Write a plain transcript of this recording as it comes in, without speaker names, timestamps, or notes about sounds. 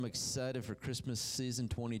I'm excited for Christmas season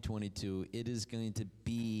 2022. It is going to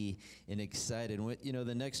be an exciting,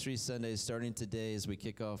 the next 3 Sundays starting today as we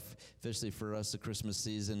kick off officially for us the Christmas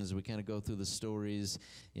season, as we kind of go through the stories,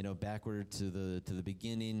 backward to the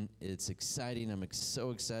beginning. It's exciting. I'm so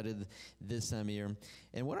excited this time of year.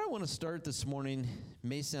 And what I want to start this morning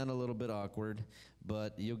may sound a little bit awkward,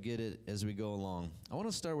 but you'll get it as we go along. I want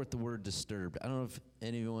to start with the word disturbed. I don't know if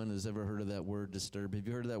anyone has ever heard of that word disturbed. Have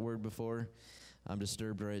you heard of that word before? I'm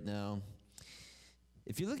disturbed right now.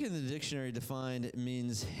 If you look in the dictionary defined, it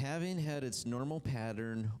means having had its normal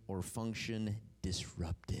pattern or function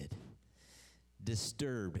disrupted.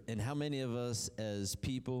 Disturbed. And how many of us as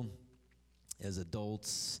people, as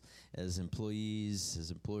adults, as employees, as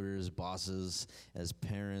employers, bosses, as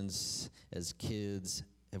parents, as kids,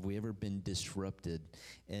 have we ever been disrupted?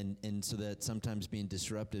 And so that sometimes being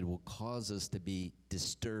disrupted will cause us to be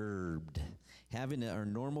disturbed. Having our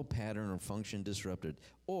normal pattern or function disrupted,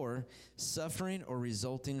 or suffering or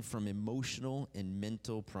resulting from emotional and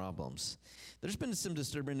mental problems. There's been some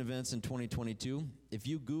disturbing events in 2022. If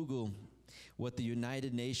you Google what the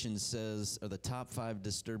United Nations says are the top 5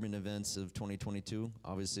 disturbing events of 2022,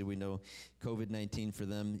 obviously we know COVID-19 for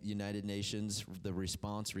them, United Nations, the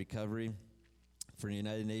response, recovery. For the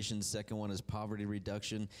United Nations, second one is poverty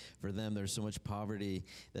reduction. For them, there's so much poverty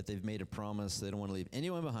that they've made a promise they don't want to leave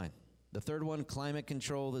anyone behind. The third one, climate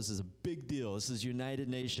control. This is a big deal. This is United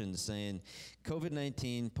Nations saying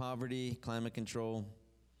COVID-19, poverty, climate control,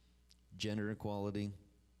 gender equality,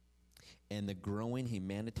 and the growing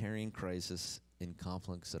humanitarian crisis and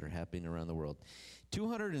conflicts that are happening around the world.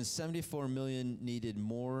 274 million needed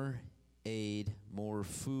more aid, more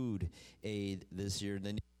food aid this year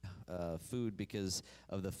than food because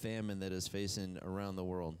of the famine that is facing around the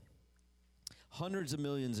world. Hundreds of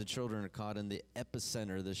millions of children are caught in the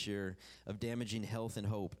epicenter this year of damaging health and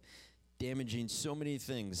hope, damaging so many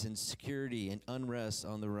things, insecurity and unrest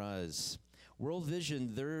on the rise. World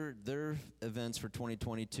Vision, their events for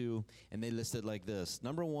 2022, and they list it like this.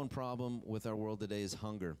 Number one problem with our world today is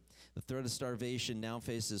hunger. The threat of starvation now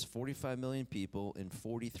faces 45 million people in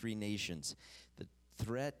 43 nations. The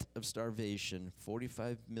threat of starvation,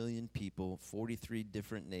 45 million people, 43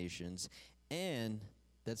 different nations, and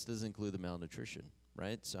that doesn't include the malnutrition,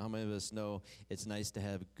 right? So how many of us know it's nice to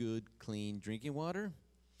have good, clean drinking water?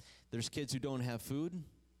 There's kids who don't have food,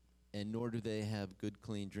 and nor do they have good,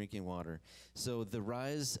 clean drinking water. So the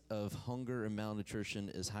rise of hunger and malnutrition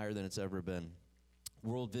is higher than it's ever been.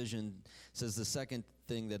 World Vision says the second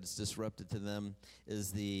thing that is disrupted to them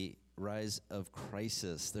is the rise of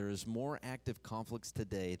crisis. There is more active conflicts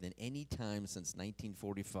today than any time since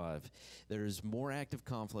 1945. There is more active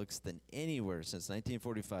conflicts than anywhere since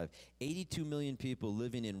 1945. 82 million people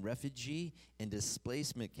living in refugee and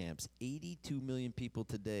displacement camps. 82 million people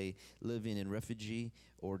today living in refugee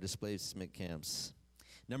or displacement camps.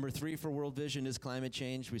 Number 3 for World Vision is climate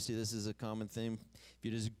change. We see this as a common theme. If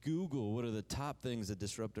you just Google what are the top things that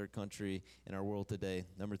disrupt our country and our world today,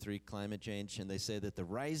 number 3, climate change. And they say that the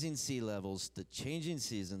rising sea levels, the changing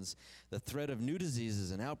seasons, the threat of new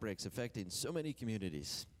diseases and outbreaks affecting so many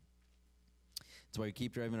communities. That's why we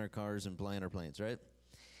keep driving our cars and flying our planes, right?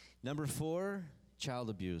 Number 4, child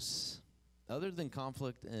abuse. Other than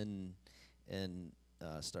conflict and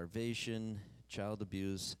starvation, child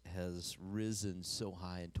abuse has risen so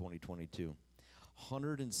high in 2022.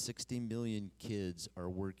 160 million kids are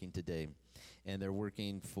working today, and they're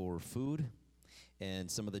working for food, and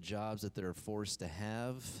some of the jobs that they're forced to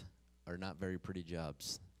have are not very pretty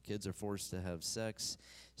jobs. Kids are forced to have sex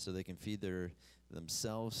so they can feed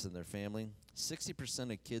themselves and their family.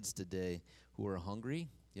 60% of kids today who are hungry,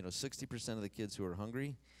 60% of the kids who are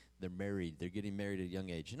hungry, they're married. They're getting married at a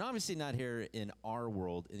young age. And obviously not here in our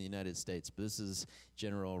world, in the United States, but this is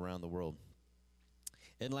general around the world.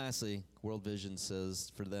 And lastly, World Vision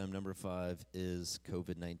says for them, number 5 is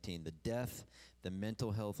COVID-19. The death, the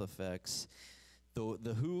mental health effects. The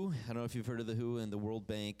WHO, I don't know if you've heard of the WHO, and the World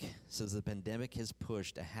Bank says the pandemic has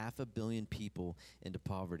pushed 500 million people into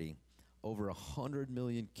poverty. Over 100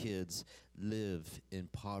 million kids live in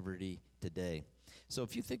poverty today. So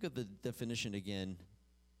if you think of the definition again,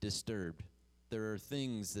 disturbed. There are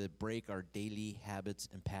things that break our daily habits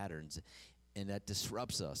and patterns, and that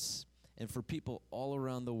disrupts us. And for people all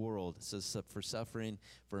around the world, it says for suffering,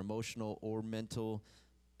 for emotional or mental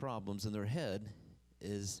problems in their head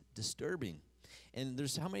is disturbing. And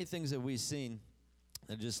there's how many things have we seen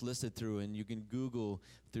I just listed through, and you can Google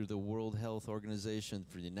through the World Health Organization,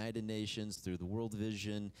 through the United Nations, through the World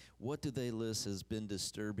Vision, what do they list has been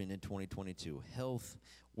disturbing in 2022? Health,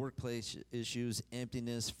 workplace issues,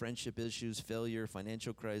 emptiness, friendship issues, failure,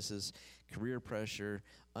 financial crisis, career pressure,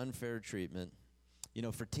 unfair treatment. You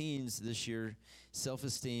know, for teens this year,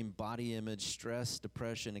 self-esteem, body image, stress,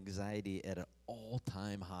 depression, anxiety at an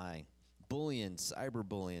all-time high. Bullying,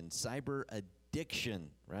 cyber addiction,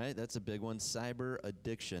 right? That's a big one, cyber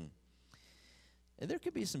addiction. And there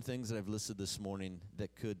could be some things that I've listed this morning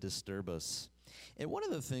that could disturb us. And one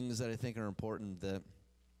of the things that I think are important, that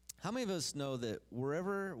how many of us know that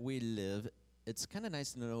wherever we live, it's kind of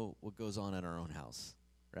nice to know what goes on in our own house,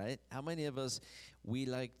 right? How many of us, we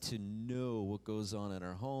like to know what goes on in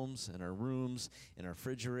our homes, in our rooms, in our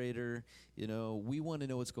refrigerator? You know, we want to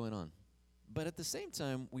know what's going on. But at the same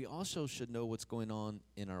time, we also should know what's going on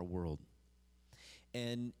in our world.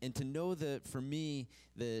 And to know that, for me,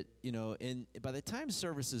 that, you know, and by the time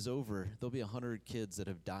service is over, there'll be 100 kids that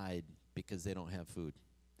have died because they don't have food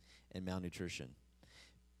and malnutrition.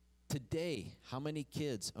 Today, how many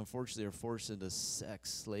kids, unfortunately, are forced into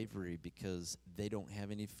sex slavery because they don't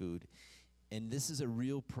have any food? And this is a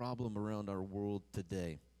real problem around our world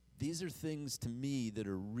today. These are things, to me, that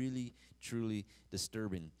are really, truly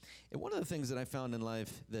disturbing. And one of the things that I found in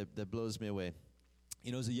life that blows me away,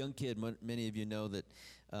 you know, as a young kid, many of you know that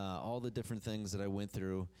all the different things that I went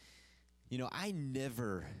through. You know, I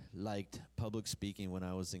never liked public speaking when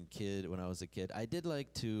I was a kid. I did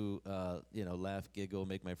like to, laugh, giggle,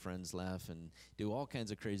 make my friends laugh, and do all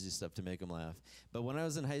kinds of crazy stuff to make them laugh. But when I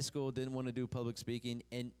was in high school, didn't want to do public speaking,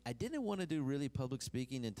 and I didn't want to do really public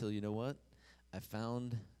speaking until, you know what? I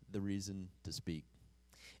found the reason to speak.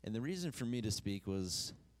 And the reason for me to speak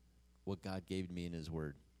was what God gave me in His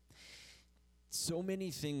Word. So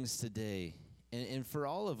many things today. And for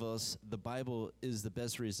all of us, the Bible is the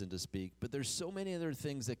best reason to speak. But there's so many other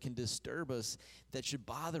things that can disturb us, that should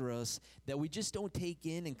bother us, that we just don't take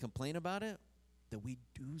in and complain about it, that we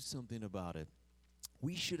do something about it.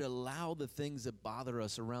 We should allow the things that bother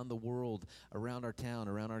us around the world, around our town,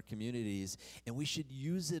 around our communities, and we should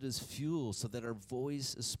use it as fuel so that our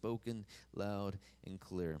voice is spoken loud and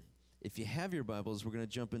clear. If you have your Bibles, we're going to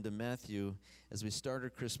jump into Matthew as we start our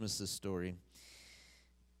Christmas story.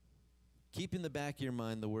 Keep in the back of your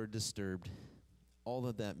mind the word disturbed, all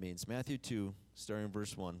that means. Matthew 2, starting in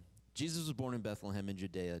verse 1. Jesus was born in Bethlehem in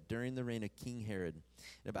Judea during the reign of King Herod.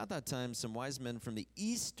 And about that time, some wise men from the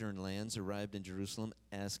eastern lands arrived in Jerusalem,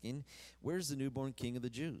 asking, "Where's the newborn King of the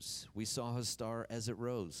Jews? We saw his star as it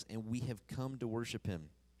rose, and we have come to worship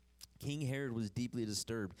him." King Herod was deeply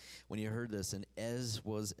disturbed when he heard this, and as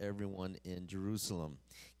was everyone in Jerusalem.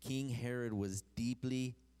 King Herod was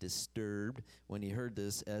deeply disturbed when he heard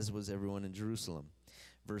this, as was everyone in Jerusalem.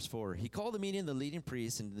 Verse 4, he called a meeting of the leading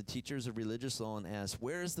priests and the teachers of religious law and asked,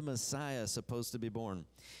 "Where is the Messiah supposed to be born?"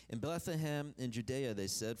 "In Bethlehem in Judea," they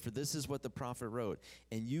said, "for this is what the prophet wrote.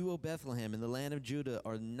 And you, O Bethlehem, in the land of Judah,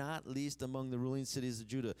 are not least among the ruling cities of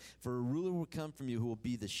Judah. For a ruler will come from you who will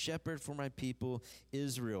be the shepherd for my people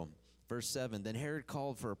Israel." Verse 7, then Herod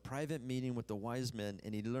called for a private meeting with the wise men,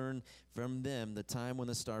 and he learned from them the time when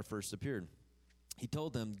the star first appeared. He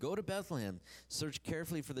told them, "Go to Bethlehem, search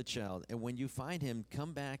carefully for the child, and when you find him,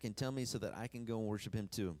 come back and tell me so that I can go and worship him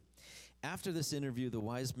too." After this interview, the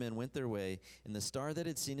wise men went their way, and the star that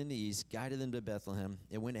had seen in the east guided them to Bethlehem.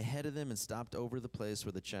 It went ahead of them and stopped over the place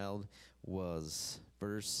where the child was.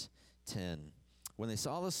 Verse 10, when they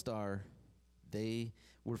saw the star, they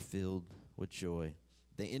were filled with joy.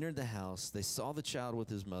 They entered the house, they saw the child with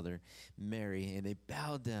his mother, Mary, and they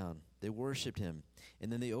bowed down. They worshipped him,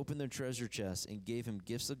 and then they opened their treasure chests and gave him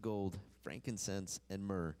gifts of gold, frankincense, and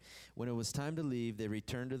myrrh. When it was time to leave, they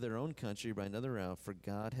returned to their own country by another route, for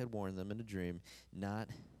God had warned them in a dream not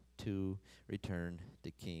to return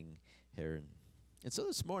to King Herod. And so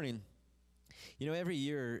this morning, every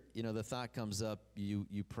year, the thought comes up,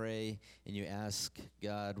 you pray and you ask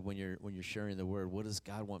God when you're sharing the word, what does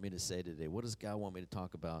God want me to say today? What does God want me to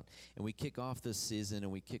talk about? And we kick off this season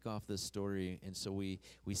and we kick off this story, and so we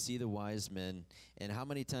see the wise men. And how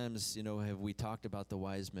many times, have we talked about the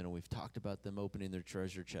wise men, and we've talked about them opening their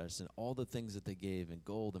treasure chests and all the things that they gave, and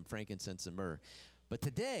gold and frankincense and myrrh. But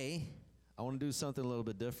today, I want to do something a little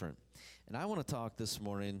bit different. And I want to talk this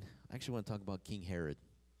morning, I actually want to talk about King Herod.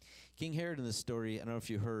 King Herod in this story, I don't know if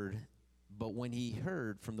you heard, but when he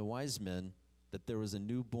heard from the wise men that there was a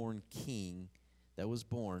newborn king that was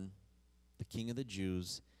born, the King of the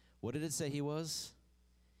Jews, what did it say he was?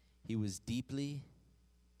 He was deeply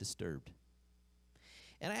disturbed.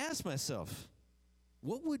 And I asked myself,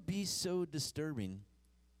 what would be so disturbing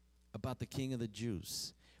about the King of the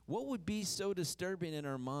Jews? What would be so disturbing in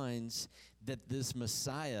our minds that this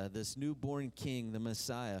Messiah, this newborn king, the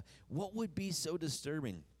Messiah, what would be so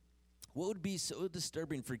disturbing? What would be so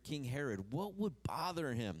disturbing for King Herod? What would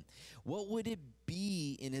bother him? What would it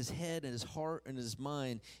be in his head and his heart and his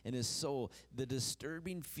mind and his soul? The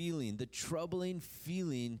disturbing feeling, the troubling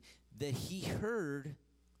feeling that he heard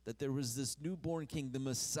that there was this newborn king, the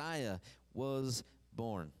Messiah, was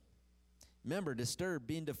born. Remember, disturbed,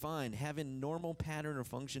 being defined, having normal pattern or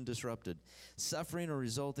function disrupted, suffering or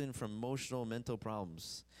resulting from emotional, mental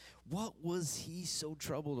problems. What was he so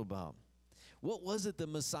troubled about? What was it the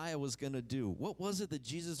Messiah was going to do? What was it that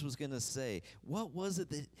Jesus was going to say? What was it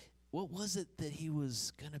that he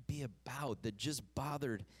was going to be about that just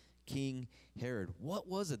bothered King Herod? What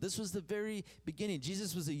was it? This was the very beginning.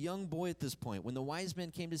 Jesus was a young boy at this point. When the wise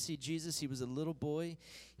men came to see Jesus, he was a little boy.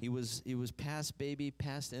 He was past baby,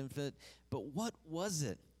 past infant. But what was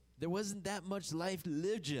it? There wasn't that much life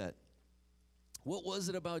lived yet. What was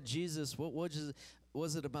it about Jesus? What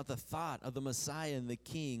was it about the thought of the Messiah and the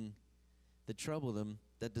King that troubled him,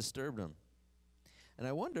 that disturbed him? And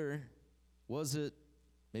I wonder, was it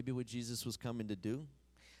maybe what Jesus was coming to do?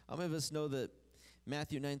 How many of us know that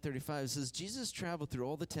Matthew 9:35 says, Jesus traveled through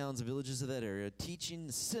all the towns and villages of that area, teaching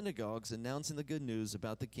the synagogues, announcing the good news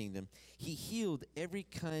about the kingdom. He healed every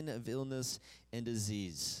kind of illness and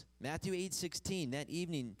disease. Matthew 8:16, that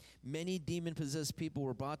evening, many demon-possessed people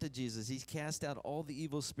were brought to Jesus. He cast out all the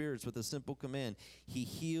evil spirits with a simple command. He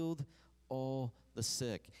healed all the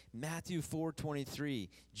sick. Matthew 4:23,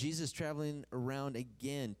 Jesus traveling around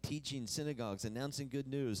again, teaching synagogues, announcing good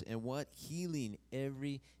news, and what? Healing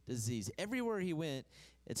every disease. Everywhere he went,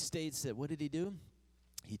 it states that what did he do?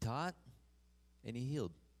 He taught and he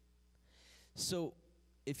healed. So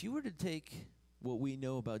if you were to take what we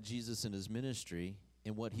know about Jesus and his ministry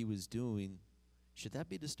and what he was doing, should that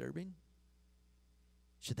be disturbing?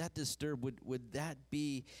 Should that disturb, would that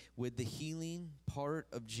be, would the healing part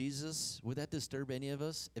of Jesus, would that disturb any of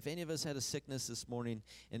us? If any of us had a sickness this morning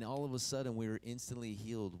and all of a sudden we were instantly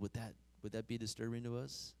healed, would that be disturbing to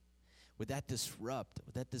us? Would that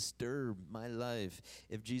disturb my life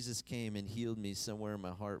if Jesus came and healed me somewhere in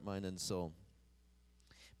my heart, mind, and soul?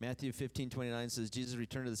 Matthew 15:29 says, Jesus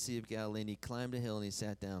returned to the Sea of Galilee and he climbed a hill and he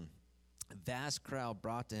sat down. A vast crowd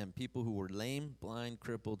brought to him people who were lame, blind,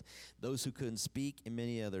 crippled, those who couldn't speak, and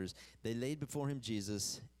many others. They laid before him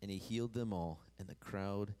Jesus, and he healed them all, and the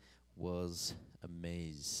crowd was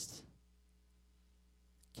amazed.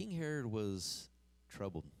 King Herod was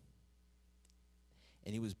troubled,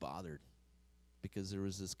 and he was bothered because there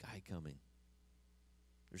was this guy coming.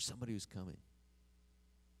 There's somebody who's coming.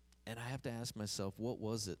 And I have to ask myself, what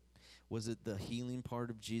was it? Was it the healing part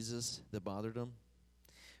of Jesus that bothered him?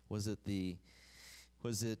 Was it the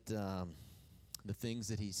things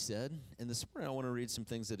that he said? And this morning I want to read some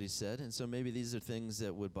things that he said. And so maybe these are things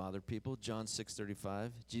that would bother people. John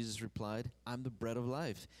 6:35, Jesus replied, I'm the bread of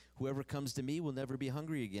life. Whoever comes to me will never be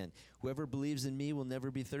hungry again. Whoever believes in me will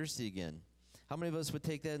never be thirsty again. How many of us would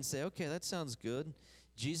take that and say, okay, that sounds good.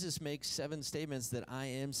 Jesus makes 7 statements that I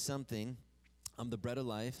am something. I'm the bread of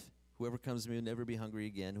life. Whoever comes to me will never be hungry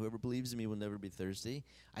again. Whoever believes in me will never be thirsty.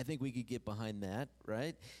 I think we could get behind that,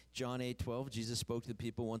 right? John 8:12, Jesus spoke to the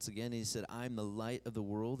people once again. He said, I'm the light of the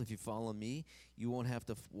world. If you follow me, you won't have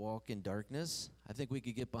to walk in darkness. I think we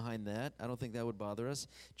could get behind that. I don't think that would bother us.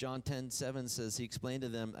 John 10:7 says, he explained to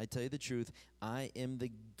them, I tell you the truth, I am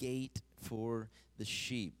the gate for the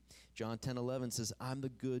sheep. John 10:11 says, I'm the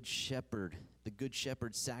good shepherd. The good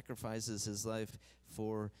shepherd sacrifices his life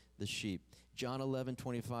for the sheep. John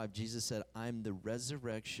 11:25, Jesus said, I'm the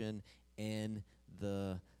resurrection and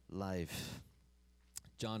the life.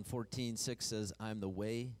 John 14:6 says, I'm the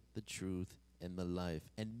way, the truth, and the life,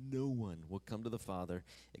 and no one will come to the Father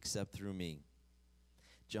except through me.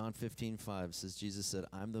 John 15:5 says, Jesus said,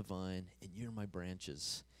 I'm the vine, and you're my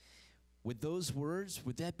branches. With those words,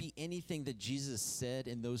 would that be anything that Jesus said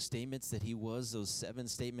in those statements that he was, those 7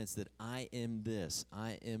 statements that I am this,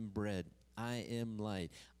 I am bread, I am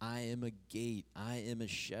light, I am a gate, I am a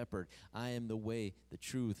shepherd, I am the way, the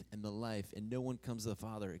truth, and the life, and no one comes to the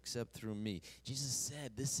Father except through me. Jesus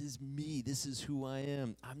said, this is me, this is who I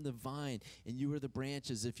am. I'm the vine, and you are the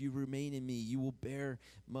branches. If you remain in me, you will bear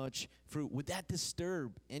much fruit. Would that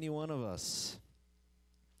disturb any one of us?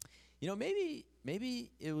 You know,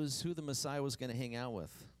 maybe it was who the Messiah was going to hang out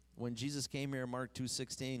with. When Jesus came here in Mark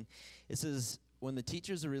 2:16, it says, when the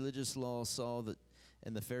teachers of religious law saw that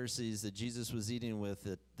and the Pharisees that Jesus was eating with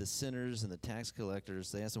the sinners and the tax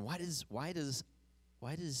collectors, they asked him, why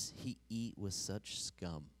does he eat with such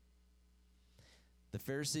scum? The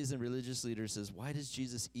Pharisees and religious leaders says, why does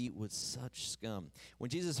Jesus eat with such scum? When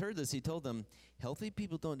Jesus heard this, he told them, healthy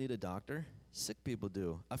people don't need a doctor. Sick people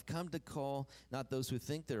do. I've come to call not those who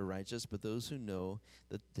think they're righteous, but those who know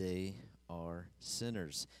that they are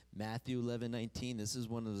sinners. Matthew 11:19, this is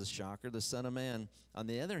one of the shocker. The Son of Man, on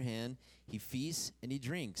the other hand, he feasts and he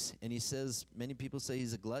drinks. And he says, many people say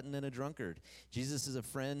he's a glutton and a drunkard. Jesus is a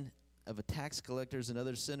friend of a tax collectors and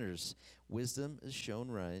other sinners. Wisdom is shown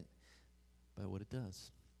right by what it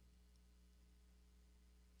does.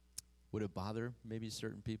 Would it bother maybe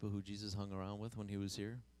certain people who Jesus hung around with when he was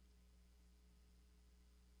here?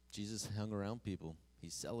 Jesus hung around people. He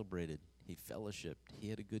celebrated. He fellowshiped. He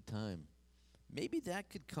had a good time. Maybe that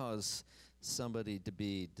could cause somebody to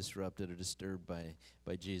be disrupted or disturbed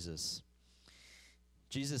by Jesus.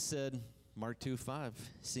 Jesus said, Mark 2:5,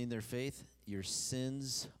 seeing their faith, your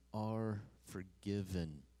sins are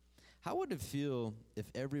forgiven. How would it feel if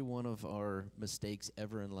every one of our mistakes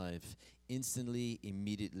ever in life instantly,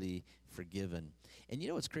 immediately forgiven? And you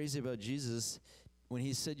know what's crazy about Jesus? When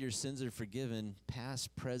he said your sins are forgiven,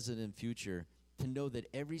 past, present, and future, to know that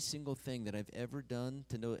every single thing that I've ever done,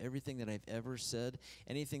 to know everything that I've ever said,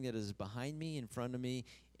 anything that is behind me, in front of me,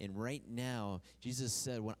 and right now, Jesus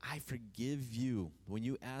said, when I forgive you, when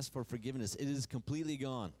you ask for forgiveness, it is completely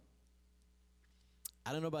gone.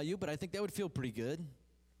 I don't know about you, but I think that would feel pretty good,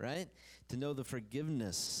 right? To know the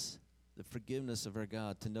forgiveness of our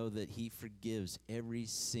God, to know that he forgives every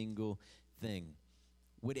single thing.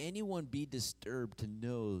 Would anyone be disturbed to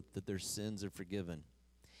know that their sins are forgiven?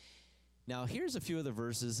 Now, here's a few of the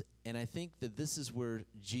verses, and I think that this is where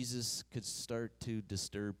Jesus could start to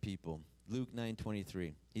disturb people. Luke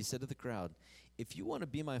 9:23. He said to the crowd, if you want to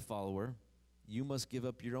be my follower, you must give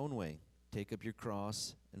up your own way. Take up your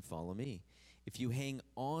cross and follow me. If you hang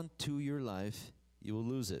on to your life, you will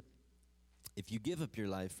lose it. If you give up your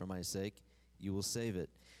life for my sake, you will save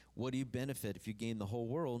it. What do you benefit if you gain the whole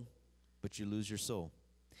world, but you lose your soul?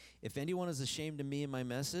 If anyone is ashamed of me and my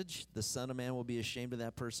message, the Son of Man will be ashamed of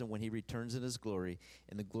that person when he returns in his glory,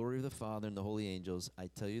 in the glory of the Father and the holy angels.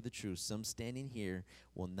 I tell you the truth, some standing here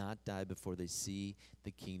will not die before they see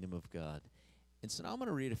the kingdom of God. And so now I'm going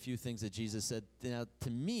to read a few things that Jesus said. Now,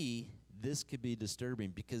 to me, this could be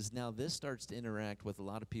disturbing because now this starts to interact with a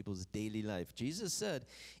lot of people's daily life. Jesus said,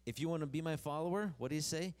 if you want to be my follower, what did he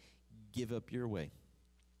say? Give up your way.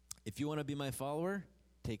 If you want to be my follower,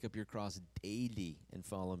 take up your cross daily and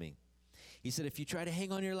follow me. He said, if you try to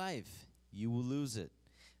hang on your life, you will lose it.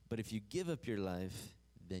 But if you give up your life,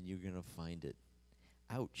 then you're going to find it.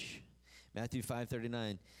 Ouch. Matthew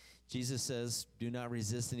 5:39, Jesus says, do not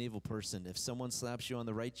resist an evil person. If someone slaps you on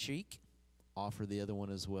the right cheek, offer the other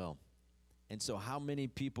one as well. And so how many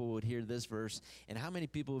people would hear this verse, and how many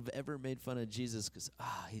people have ever made fun of Jesus because,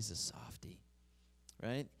 he's a softie,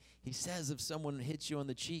 right? He says if someone hits you on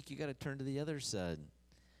the cheek, you got to turn to the other side.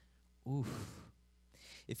 Oof.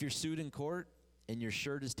 If you're sued in court and your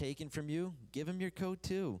shirt is taken from you, give him your coat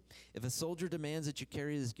too. If a soldier demands that you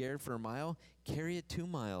carry his gear for a mile, carry it 2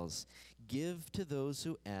 miles. Give to those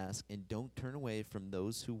who ask, and don't turn away from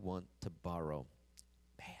those who want to borrow.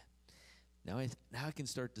 Man, now I can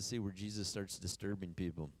start to see where Jesus starts disturbing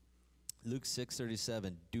people. Luke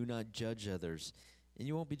 6:37, do not judge others, and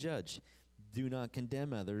you won't be judged. Do not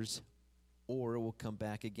condemn others, or it will come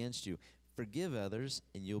back against you. Forgive others,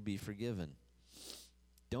 and you'll be forgiven.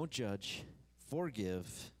 Don't judge.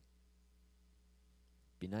 Forgive.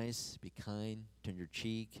 Be nice. Be kind. Turn your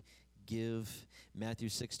cheek. Give. Matthew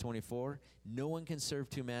 6:24. No one can serve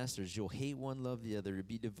 2 masters. You'll hate one, love the other.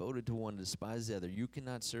 Be devoted to one, despise the other. You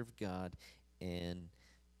cannot serve God and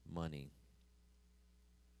money.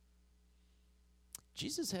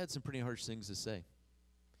 Jesus had some pretty harsh things to say.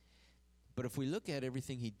 But if we look at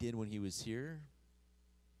everything he did when he was here,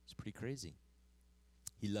 it's pretty crazy.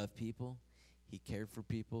 He loved people. He cared for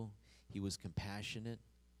people. He was compassionate.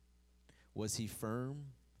 Was he firm?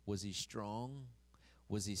 Was he strong?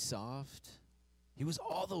 Was he soft? He was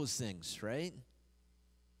all those things, right?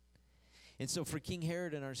 And so for King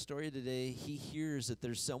Herod in our story today, he hears that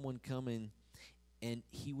there's someone coming, and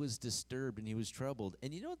he was disturbed and he was troubled.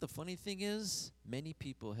 And you know what the funny thing is? Many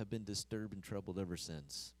people have been disturbed and troubled ever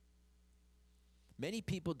since. Many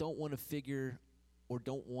people don't want to figure or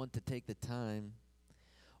don't want to take the time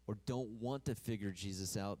or don't want to figure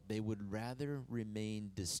Jesus out. They would rather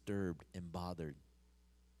remain disturbed and bothered.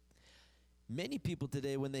 Many people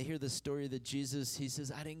today, when they hear the story that Jesus, he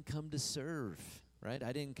says, I didn't come to serve, right?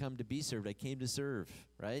 I didn't come to be served. I came to serve,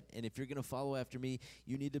 right? And if you're going to follow after me,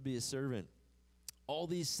 you need to be a servant. all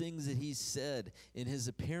these things that he said in his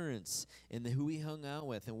appearance and who he hung out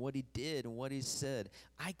with and what he did and what he said,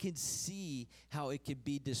 I can see how it could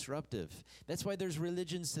be disruptive. That's why there's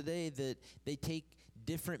religions today that they take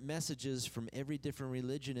different messages from every different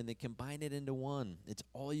religion and they combine it into one. It's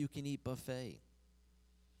all you can eat buffet.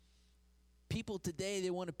 People today, they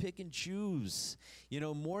want to pick and choose.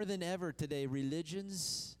 More than ever today,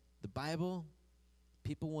 religions, the Bible,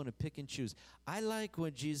 people want to pick and choose. I like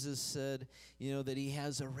when Jesus said, that he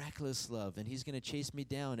has a reckless love and he's going to chase me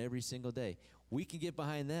down every single day. We can get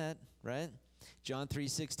behind that, right? John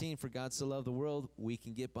 3:16, for God so loved the world, we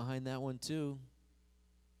can get behind that one too.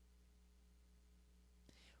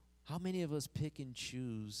 How many of us pick and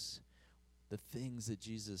choose the things that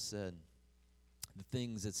Jesus said? The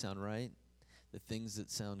things that sound right? The things that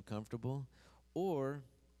sound comfortable? Or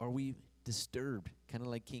are we disturbed, kind of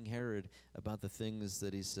like King Herod, about the things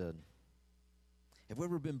that he said? Have we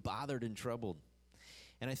ever been bothered and troubled?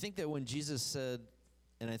 And I think that when Jesus said,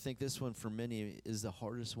 and I think this one for many is the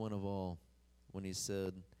hardest one of all, when he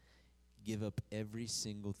said, give up every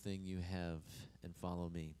single thing you have and follow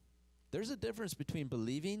me. There's a difference between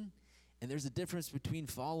believing and there's a difference between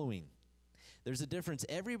following. There's a difference.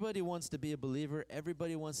 Everybody wants to be a believer.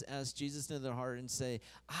 Everybody wants to ask Jesus into their heart and say,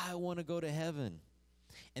 I want to go to heaven.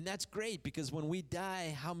 And that's great because when we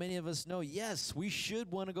die, how many of us know, yes, we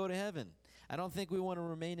should want to go to heaven. I don't think we want to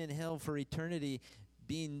remain in hell for eternity,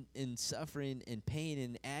 being in suffering and pain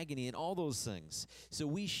and agony and all those things. So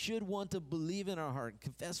we should want to believe in our heart,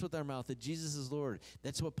 confess with our mouth that Jesus is Lord.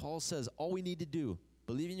 That's what Paul says. All we need to do,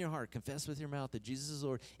 believe in your heart, confess with your mouth that Jesus is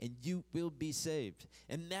Lord, and you will be saved.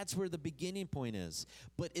 And that's where the beginning point is.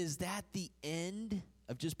 But is that the end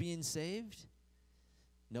of just being saved?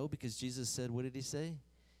 No, because Jesus said, what did he say?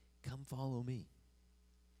 Come follow me.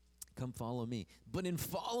 Come follow me. But in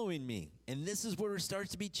following me, and this is where it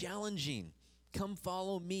starts to be challenging, come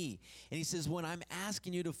follow me. And he says, when I'm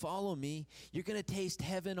asking you to follow me, you're going to taste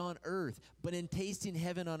heaven on earth. But in tasting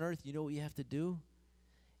heaven on earth, you know what you have to do?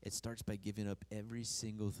 It starts by giving up every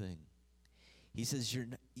single thing. He says you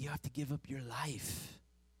have to give up your life.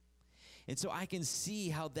 And so I can see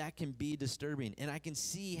how that can be disturbing. And I can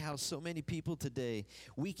see how so many people today,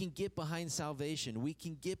 we can get behind salvation. We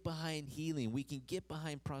can get behind healing. We can get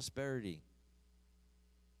behind prosperity.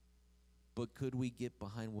 But could we get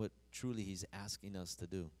behind what truly he's asking us to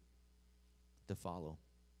do? To follow,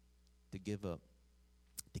 to give up,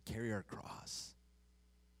 to carry our cross.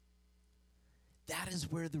 That is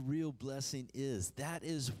where the real blessing is. That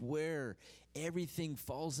is where everything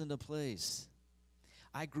falls into place.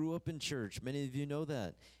 I grew up in church. Many of you know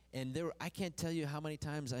that. And I can't tell you how many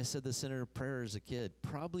times I said the sinner's prayer as a kid.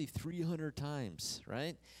 Probably 300 times,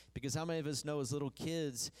 right? Because how many of us know as little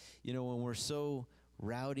kids, when we're so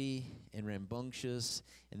rowdy and rambunctious,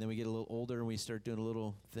 and then we get a little older and we start doing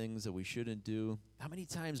little things that we shouldn't do. How many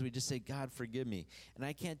times we just say, God, forgive me? And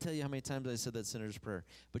I can't tell you how many times I said that sinner's prayer.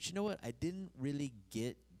 But you know what? I didn't really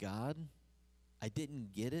get God. I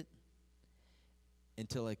didn't get it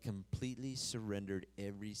until I completely surrendered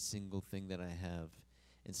every single thing that I have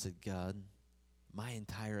and said, God, my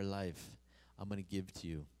entire life I'm going to give to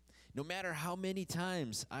you. No matter how many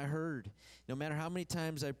times I heard, no matter how many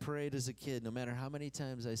times I prayed as a kid, no matter how many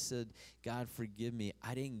times I said, God, forgive me,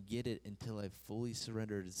 I didn't get it until I fully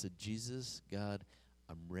surrendered and said, Jesus, God,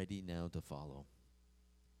 I'm ready now to follow.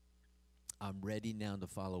 I'm ready now to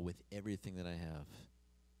follow with everything that I have.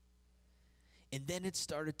 And then it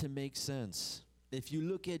started to make sense. If you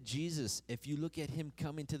look at Jesus, if you look at him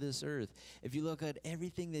coming to this earth, if you look at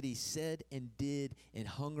everything that he said and did and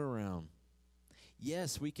hung around,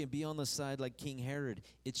 yes, we can be on the side like King Herod.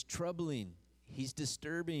 It's troubling. He's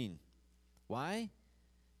disturbing. Why?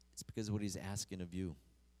 It's because of what he's asking of you.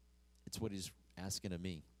 It's what he's asking of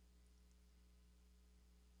me.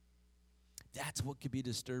 That's what could be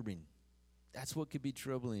disturbing. That's what could be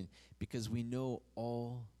troubling, because we know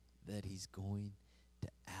all that he's going to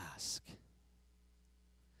ask.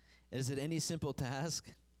 Is it any simple task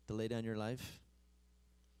to lay down your life?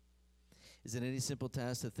 Is it any simple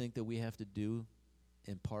task to think that we have to do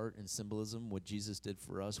in part, in symbolism, what Jesus did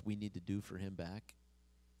for us, we need to do for him back?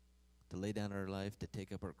 To lay down our life, to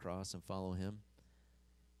take up our cross and follow him?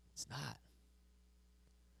 It's not.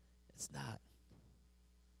 It's not.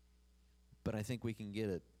 But I think we can get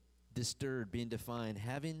it. Disturbed, being defined,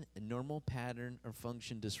 having a normal pattern or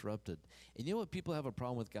function disrupted. And you know what people have a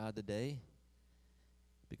problem with God today?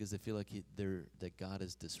 Because they feel like that God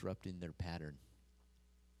is disrupting their pattern.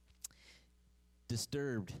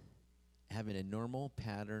 Disturbed, having a normal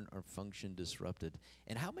pattern or function disrupted.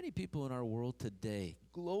 And how many people in our world today,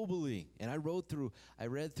 globally, and I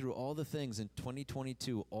read through all the things in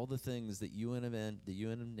 2022, all the things that the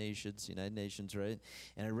UN Nations, United Nations, right?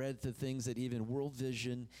 And I read the things that even World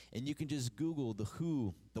Vision, and you can just Google the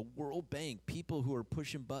WHO, the World Bank, people who are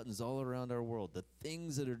pushing buttons all around our world, the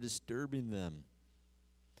things that are disturbing them.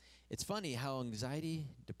 It's funny how anxiety,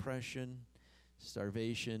 depression,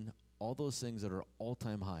 starvation, all those things that are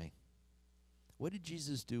all-time high. What did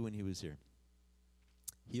Jesus do when he was here?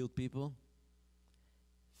 Healed people,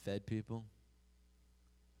 fed people.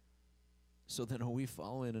 So then are we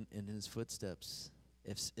following in his footsteps?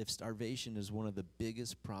 If starvation is one of the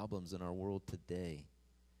biggest problems in our world today,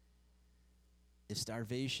 if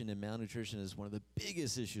starvation and malnutrition is one of the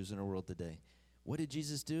biggest issues in our world today, what did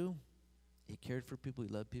Jesus do? He cared for people, he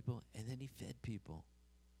loved people, and then he fed people.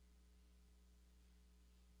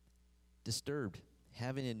 Disturbed,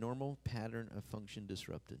 having a normal pattern of function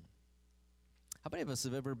disrupted. How many of us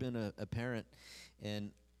have ever been a parent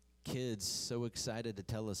and kids so excited to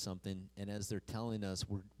tell us something, and as they're telling us,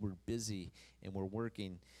 we're busy and we're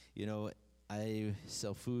working. You know, I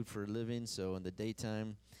sell food for a living, so in the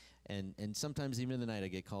daytime, and sometimes even in the night I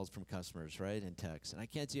get calls from customers, right, and texts. And I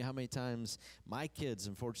can't tell you how many times my kids,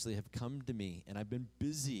 unfortunately, have come to me, and I've been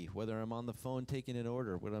busy, whether I'm on the phone taking an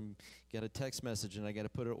order, when I'm got a text message and I got to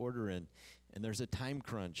put an order in, and there's a time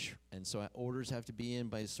crunch, and so orders have to be in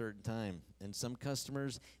by a certain time. And some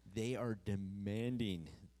customers, they are demanding.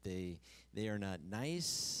 They are not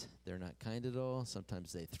nice. They're not kind at all.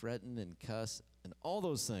 Sometimes they threaten and cuss and all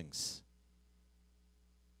those things.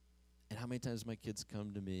 And how many times my kids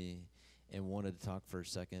come to me and wanted to talk for a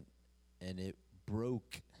second, and it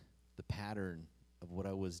broke the pattern of what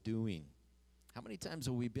I was doing. How many times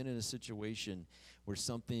have we been in a situation where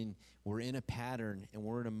we're in a pattern and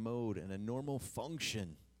we're in a mode and a normal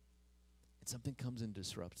function, and something comes and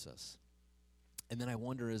disrupts us? And then I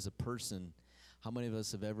wonder, as a person, how many of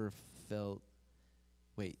us have ever felt,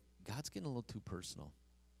 wait, God's getting a little too personal.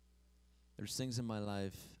 There's things in my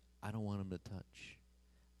life I don't want him to touch.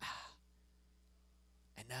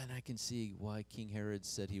 And now I can see why King Herod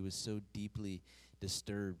said he was so deeply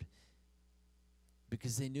disturbed,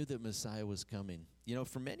 because they knew that Messiah was coming. You know,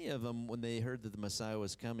 for many of them, when they heard that the Messiah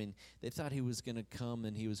was coming, they thought he was going to come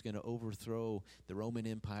and he was going to overthrow the Roman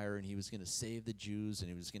Empire, and he was going to save the Jews, and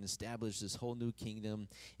he was going to establish this whole new kingdom,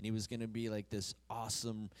 and he was going to be like this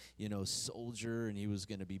awesome, soldier, and he was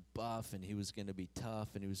going to be buff, and he was going to be tough,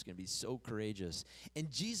 and he was going to be so courageous.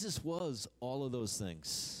 And Jesus was all of those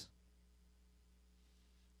things.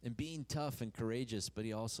 And being tough and courageous, but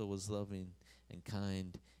he also was loving and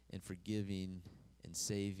kind and forgiving and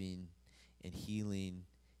saving and healing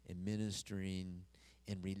and ministering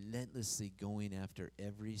and relentlessly going after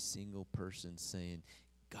every single person, saying,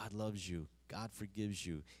 God loves you, God forgives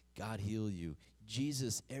you, God heal you.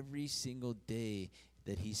 Jesus, every single day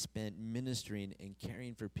that he spent ministering and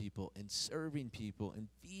caring for people and serving people and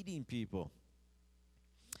feeding people.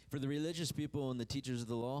 For the religious people and the teachers of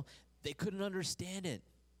the law, they couldn't understand it.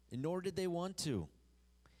 And nor did they want to.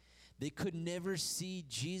 They could never see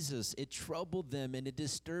Jesus. It troubled them and it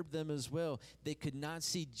disturbed them as well. They could not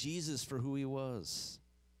see Jesus for who he was.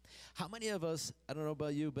 How many of us, I don't know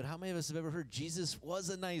about you, but how many of us have ever heard Jesus was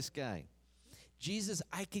a nice guy? Jesus,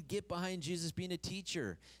 I could get behind Jesus being a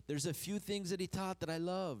teacher. There's a few things that he taught that I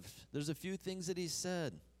loved. There's a few things that he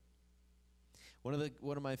said.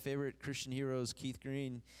 One of my favorite Christian heroes, Keith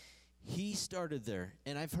Green, he started there,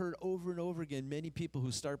 and I've heard over and over again many people who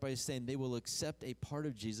start by saying they will accept a part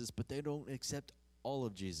of Jesus, but they don't accept all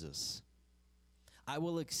of Jesus. I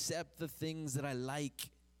will accept the things that I like,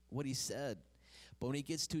 what he said, but when he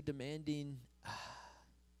gets too demanding,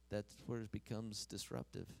 that's where it becomes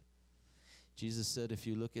disruptive. Jesus said, if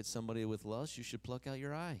you look at somebody with lust, you should pluck out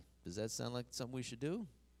your eye. Does that sound like something we should do?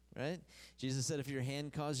 Right? Jesus said, if your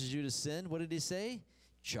hand causes you to sin, what did he say?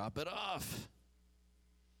 Chop it off.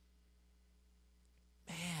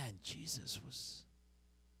 Man, Jesus was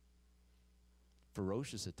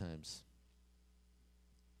ferocious at times.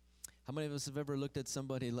 How many of us have ever looked at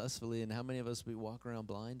somebody lustfully, and how many of us we walk around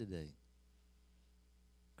blind today?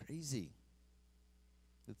 Crazy,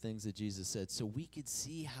 the things that Jesus said. So we could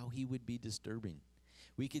see how he would be disturbing.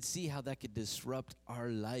 We could see how that could disrupt our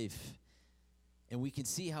life. And we can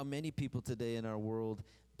see how many people today in our world,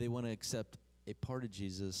 they want to accept a part of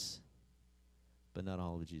Jesus, but not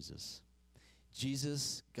all of Jesus.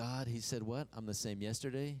 Jesus, God, he said what? I'm the same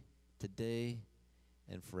yesterday, today,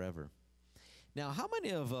 and forever. Now, how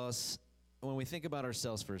many of us, when we think about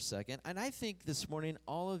ourselves for a second, and I think this morning,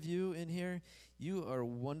 all of you in here, you are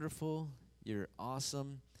wonderful, you're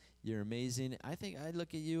awesome, You're amazing. I think I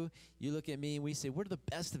look at you, you look at me, and we say, we're the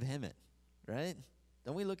best of Hemet, right?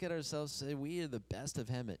 Don't we look at ourselves and say, we are the best of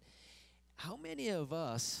Hemet? How many of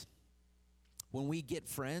us, when we get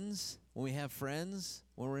friends, when we have friends,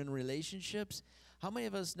 when we're in relationships, how many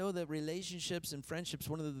of us know that relationships and friendships,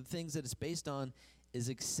 one of the things that it's based on is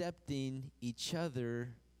accepting each other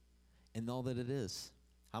and all that it is?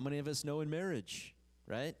 How many of us know in marriage,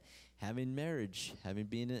 right? Having marriage, having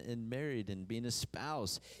been married and being a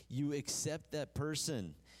spouse, you accept that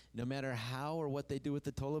person no matter how or what they do with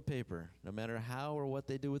the toilet paper, no matter how or what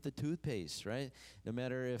they do with the toothpaste, right? No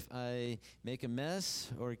matter if I make a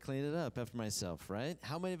mess or clean it up after myself, right?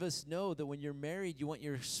 How many of us know that when you're married, you want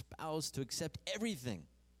your spouse to accept everything?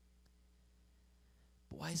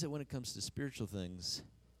 But why is it when it comes to spiritual things,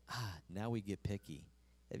 now we get picky?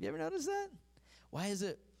 Have you ever noticed that? Why is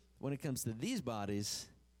it when it comes to these bodies,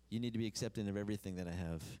 you need to be accepting of everything that I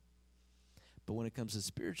have? But when it comes to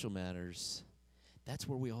spiritual matters, that's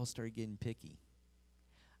where we all start getting picky.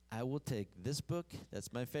 I will take this book,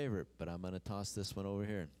 that's my favorite, but I'm going to toss this one over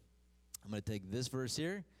here. I'm going to take this verse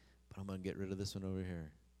here, but I'm going to get rid of this one over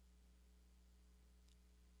here.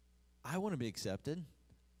 I want to be accepted.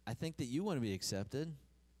 I think that you want to be accepted.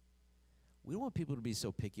 We don't want people to be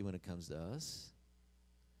so picky when it comes to us.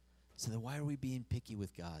 So then why are we being picky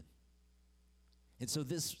with God? And so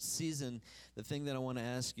this season, the thing that I want to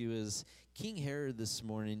ask you is, King Herod this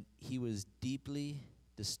morning, he was deeply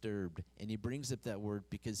disturbed. And he brings up that word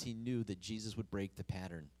because he knew that Jesus would break the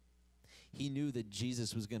pattern. He knew that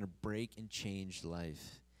Jesus was going to break and change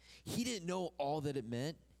life. He didn't know all that it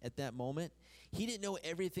meant at that moment. He didn't know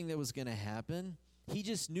everything that was going to happen. He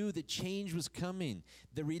just knew that change was coming.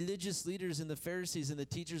 The religious leaders and the Pharisees and the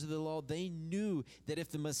teachers of the law, they knew that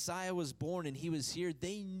if the Messiah was born and he was here,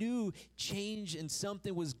 they knew change and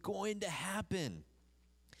something was going to happen.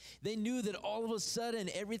 They knew that all of a sudden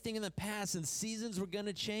everything in the past and seasons were going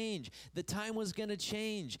to change. The time was going to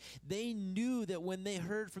change. They knew that when they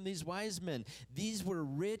heard from these wise men, these were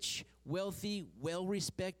rich, wealthy,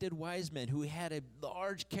 well-respected wise men who had a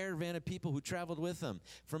large caravan of people who traveled with them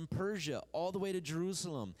from Persia all the way to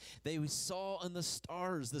Jerusalem. They saw in the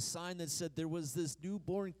stars the sign that said there was this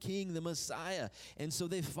newborn king, the Messiah. And so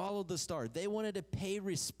they followed the star. They wanted to pay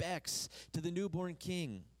respects to the newborn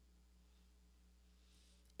king.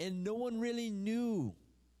 And no one really knew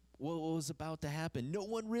what was about to happen. No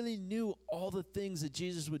one really knew all the things that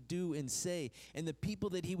Jesus would do and say and the people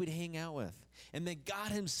that he would hang out with. And that God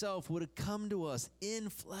himself would have come to us in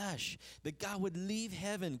flesh. That God would leave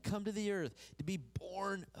heaven, come to the earth to be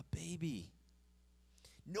born a baby.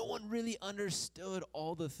 No one really understood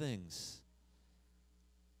all the things.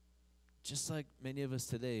 Just like many of us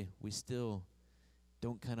today, we still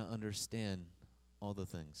don't kind of understand all the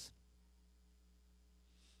things.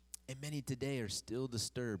 And many today are still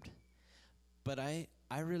disturbed. But I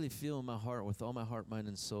really feel in my heart, with all my heart, mind,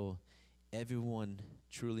 and soul, everyone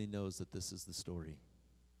truly knows that this is the story.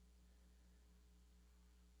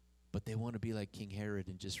 But they want to be like King Herod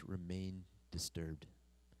and just remain disturbed.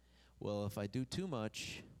 Well, if I do too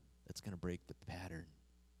much, that's going to break the pattern.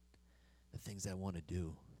 The things I want to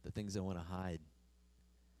do, the things I want to hide.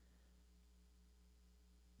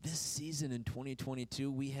 This season in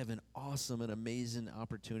 2022, we have an awesome and amazing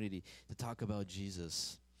opportunity to talk about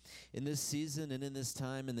Jesus. In this season and in this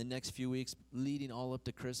time, in the next few weeks, leading all up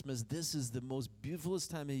to Christmas, this is the most beautifulest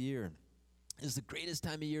time of year. It's the greatest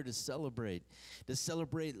time of year to celebrate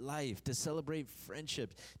life, to celebrate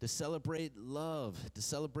friendship, to celebrate love, to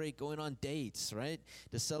celebrate going on dates, right?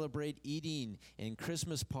 To celebrate eating and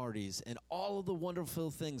Christmas parties and all of the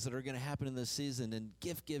wonderful things that are going to happen in this season, and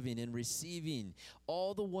gift giving and receiving,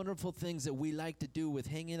 all the wonderful things that we like to do with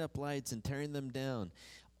hanging up lights and tearing them down.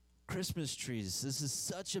 Christmas trees. This is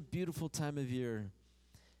such a beautiful time of year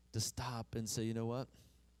to stop and say, you know what?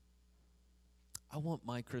 I want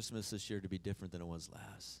my Christmas this year to be different than it was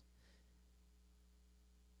last.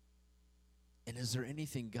 And is there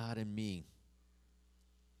anything, God, in me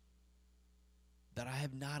that I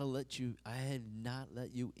have not let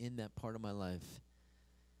you in that part of my life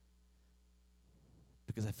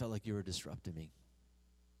because I felt like you were disrupting me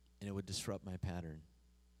and it would disrupt my pattern?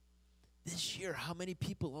 This year, how many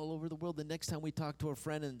people all over the world, the next time we talk to a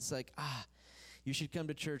friend and it's like, you should come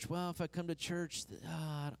to church. Well, if I come to church,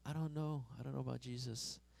 I don't know. I don't know about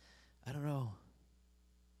Jesus. I don't know.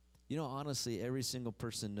 You know, honestly, every single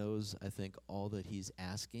person knows, I think, all that he's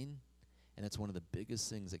asking. And that's one of the biggest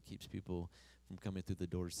things that keeps people from coming through the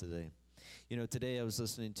doors today. You know, today I was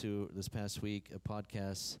listening to, this past week, a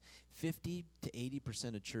podcast. 50 to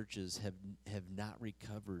 80% of churches have not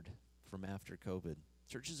recovered from after COVID.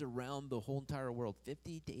 Churches around the whole entire world,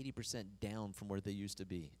 50 to 80% down from where they used to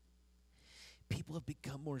be. people have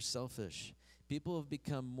become more selfish. People have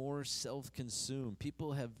become more self-consumed.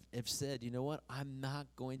 People have said, you know what? I'm not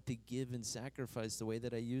going to give and sacrifice the way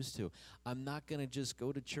that I used to. I'm not going to just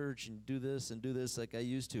go to church and do this like I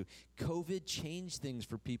used to. COVID changed things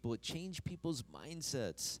for people. It changed people's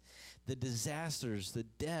mindsets. The disasters, the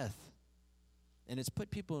death. And it's put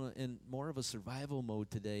people in more of a survival mode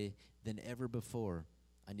today than ever before.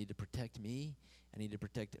 I need to protect me. I need to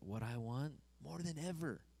protect what I want more than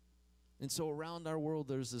ever. And so around our world,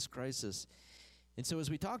 there's this crisis. And so as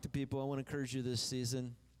we talk to people, I want to encourage you this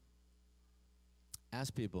season,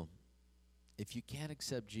 ask people, if you can't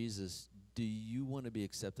accept Jesus, do you want to be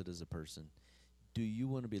accepted as a person? Do you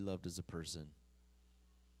want to be loved as a person?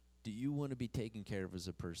 Do you want to be taken care of as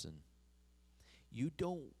a person? You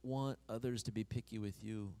don't want others to be picky with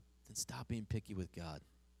you, then stop being picky with God.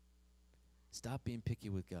 Stop being picky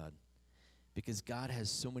with God. Because God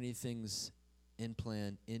has so many things in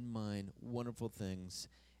plan, in mind, wonderful things.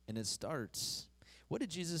 And it starts. What did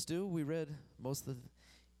Jesus do? We read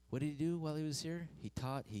what did he do while he was here? He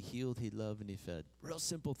taught, he healed, he loved, and he fed. Real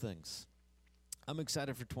simple things. I'm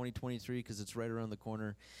excited for 2023 because it's right around the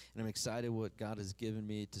corner. And I'm excited what God has given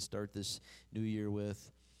me to start this new year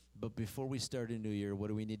with. But before we start a new year, what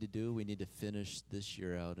do we need to do? We need to finish this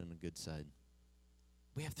year out on a good side.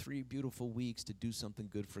 We have 3 beautiful weeks to do something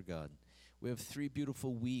good for God. We have 3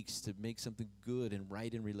 beautiful weeks to make something good and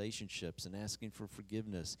right in relationships and asking for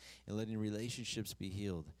forgiveness and letting relationships be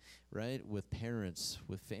healed, right? With parents,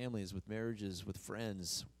 with families, with marriages, with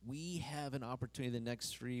friends. We have an opportunity the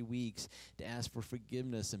next 3 weeks to ask for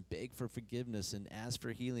forgiveness and beg for forgiveness and ask for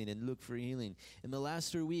healing and look for healing. In the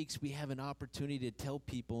last 3 weeks, we have an opportunity to tell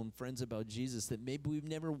people and friends about Jesus that maybe we've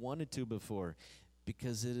never wanted to before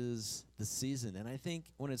because it is the season. And I think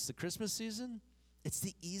when it's the Christmas season, it's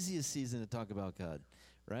the easiest season to talk about God,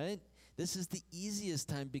 right? This is the easiest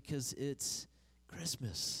time because it's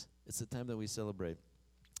Christmas. It's the time that we celebrate.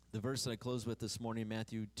 The verse that I closed with this morning,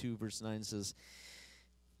 Matthew 2, verse 9 says,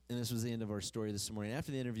 and this was the end of our story this morning.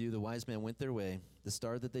 After the interview, the wise men went their way. The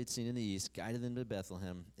star that they'd seen in the east guided them to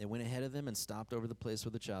Bethlehem. It went ahead of them and stopped over the place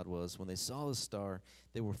where the child was. When they saw the star,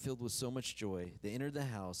 they were filled with so much joy. They entered the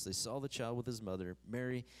house. They saw the child with his mother,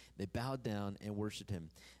 Mary. They bowed down and worshiped him.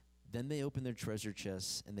 Then they opened their treasure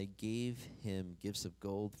chests, and they gave him gifts of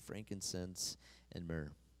gold, frankincense, and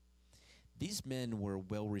myrrh. These men were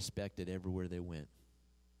well respected everywhere they went.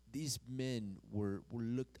 These men were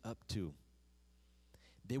looked up to.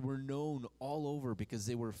 They were known all over because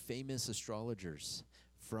they were famous astrologers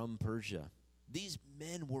from Persia. These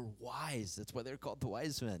men were wise. That's why they're called the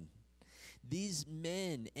wise men. These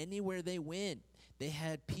men, anywhere they went, they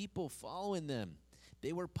had people following them.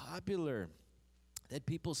 They were popular. They had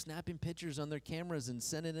people snapping pictures on their cameras and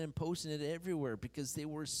sending it and posting it everywhere because they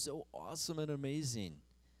were so awesome and amazing.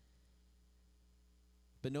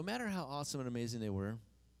 But no matter how awesome and amazing they were,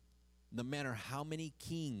 no matter how many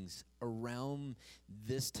kings around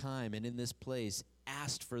this time and in this place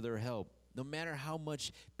asked for their help, no matter how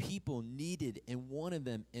much people needed and wanted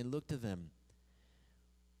them and looked to them,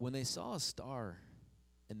 when they saw a star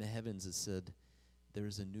in the heavens that said, there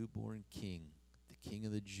is a newborn king, the King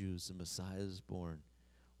of the Jews, the Messiah is born.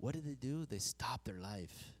 What did they do? They stopped their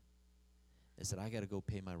life. They said, I got to go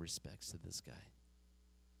pay my respects to this guy.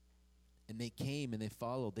 And they came and they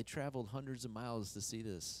followed. They traveled hundreds of miles to see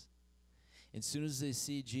this. And as soon as they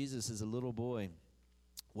see Jesus as a little boy,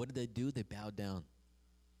 what did they do? They bowed down.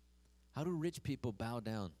 How do rich people bow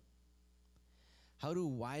down? How do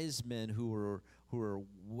wise men who are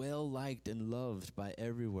well liked and loved by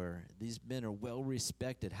everywhere, these men are well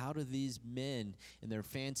respected, how do these men in their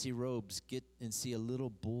fancy robes get and see a little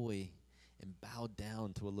boy and bow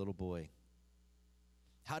down to a little boy?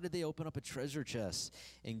 How did they open up a treasure chest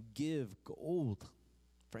and give gold,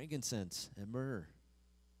 frankincense, and myrrh?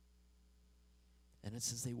 And it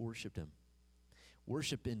says they worshiped him.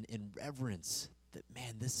 Worship in reverence that,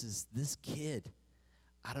 man, this kid,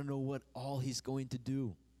 I don't know what all he's going to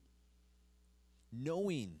do.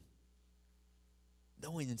 Knowing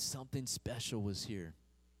that something special was here.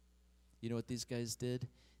 You know what these guys did?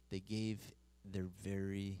 They gave their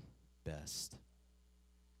very best.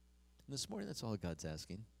 And this morning, that's all God's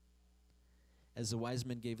asking. As the wise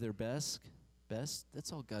men gave their best, that's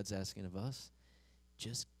all God's asking of us.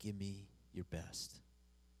 Just give me your best.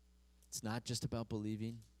 It's not just about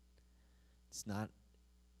believing. It's not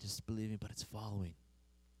just believing, but it's following.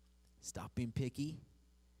 Stop being picky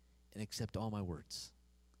and accept all my words.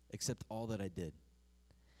 Accept all that I did.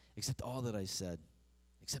 Accept all that I said.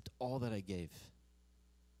 Accept all that I gave.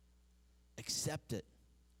 Accept it.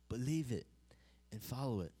 Believe it. And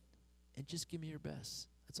follow it. And just give me your best.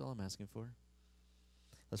 That's all I'm asking for.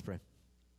 Let's pray.